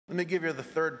Let me give you the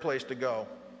third place to go.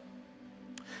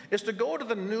 It's to go to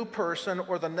the new person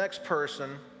or the next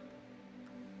person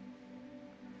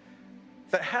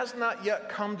that has not yet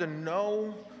come to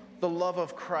know the love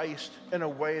of Christ in a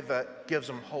way that gives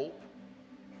them hope.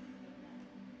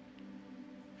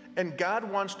 And God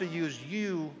wants to use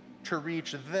you to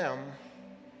reach them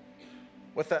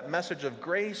with that message of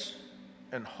grace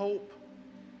and hope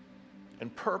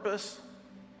and purpose.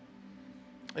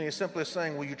 And he's simply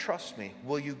saying, will you trust me?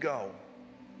 Will you go?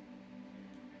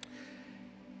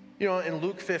 You know, in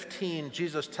Luke 15,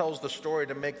 Jesus tells the story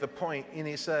to make the point, and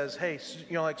he says, hey,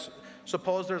 you know, like,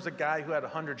 suppose there's a guy who had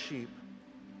 100 sheep.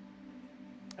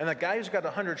 And the guy who's got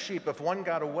 100 sheep, if one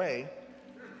got away,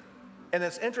 and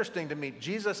it's interesting to me,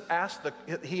 Jesus asked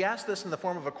this in the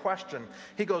form of a question.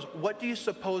 He goes, what do you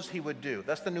suppose he would do?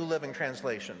 That's the New Living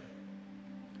Translation.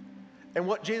 And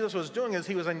what Jesus was doing is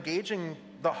he was engaging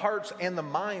the hearts and the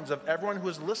minds of everyone who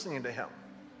was listening to him.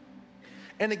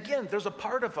 And again, there's a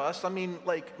part of us, I mean,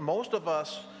 like most of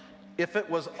us, if it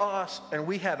was us and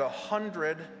we had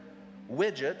 100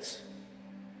 widgets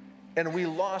and we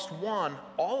lost one,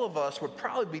 all of us would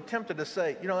probably be tempted to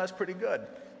say, you know, that's pretty good.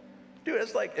 Dude,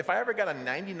 it's like if I ever got a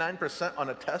 99% on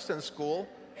a test in school,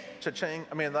 cha-ching,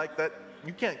 I mean, like that,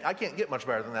 I can't get much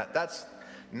better than that. That's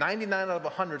 99 out of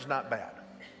 100 is not bad.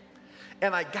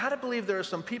 And I gotta believe there are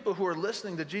some people who are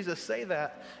listening to Jesus say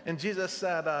that, and Jesus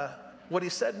said, what he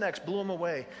said next blew him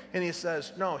away. And he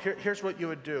says, no, here's what you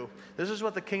would do. This is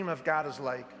what the kingdom of God is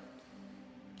like.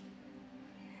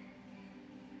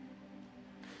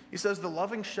 He says the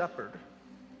loving shepherd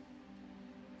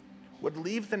would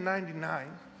leave the 99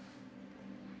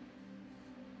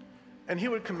 and he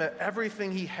would commit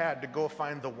everything he had to go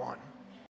find the one.